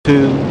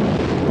2,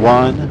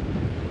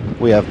 1.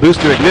 We have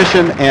booster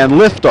ignition and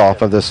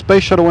liftoff of the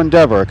Space Shuttle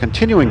Endeavor,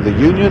 continuing the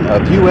union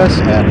of U.S.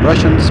 and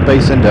Russian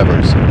space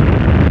endeavors.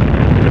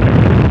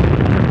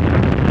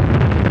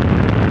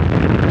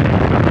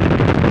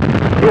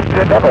 Houston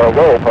Endeavor,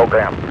 roll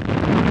program.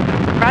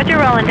 Roger,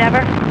 roll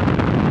Endeavor.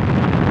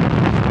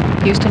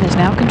 Houston is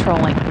now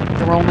controlling.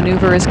 The roll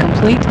maneuver is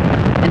complete.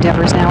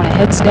 Endeavor is now in a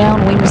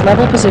heads-down,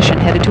 wings-level position,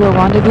 headed to a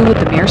rendezvous with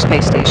the Mir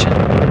space station.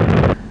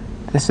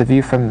 This is a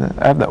view from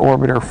of the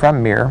orbiter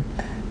from Mir,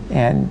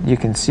 and you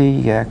can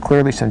see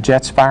clearly some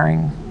jets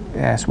firing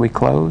as we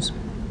close.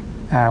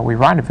 We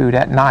rendezvoused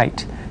at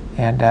night,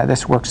 and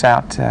this works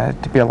out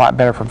to be a lot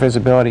better for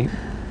visibility.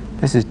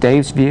 This is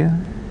Dave's view.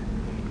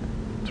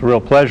 It's a real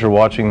pleasure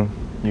watching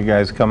you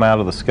guys come out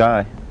of the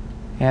sky.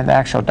 And the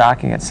actual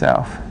docking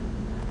itself.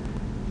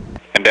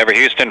 Endeavor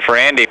Houston for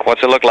Andy,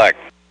 what's it look like?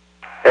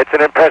 It's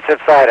an impressive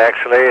sight,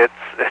 actually.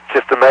 It's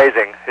just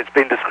amazing. It's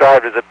been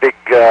described as a big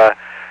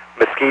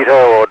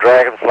mosquito or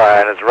dragonfly,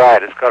 and it's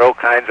right. It's got all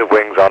kinds of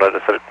wings on it.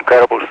 It's an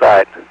incredible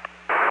sight.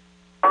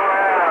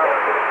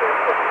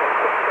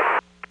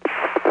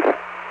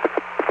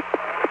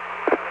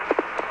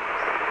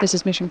 This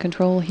is Mission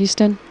Control,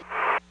 Houston.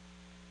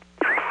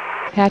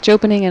 Hatch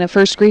opening and a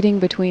first greeting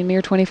between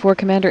Mir 24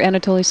 Commander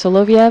Anatoly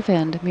Solovyev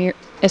and Mir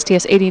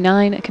STS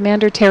 89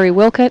 Commander Terry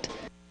Wilcott.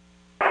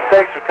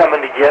 Thanks for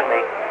coming to get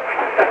me.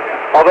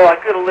 Although I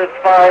could have lived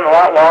fine a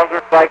lot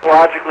longer,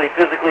 psychologically,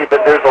 physically,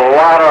 but there's a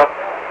lot of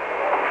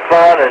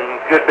fun and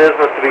good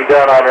business to be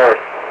done on Earth.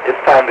 It's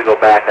time to go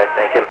back, I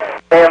think, and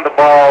hand the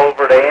ball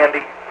over to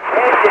Andy.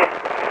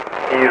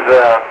 He's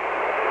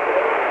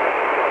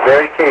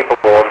very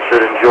capable and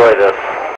should enjoy this.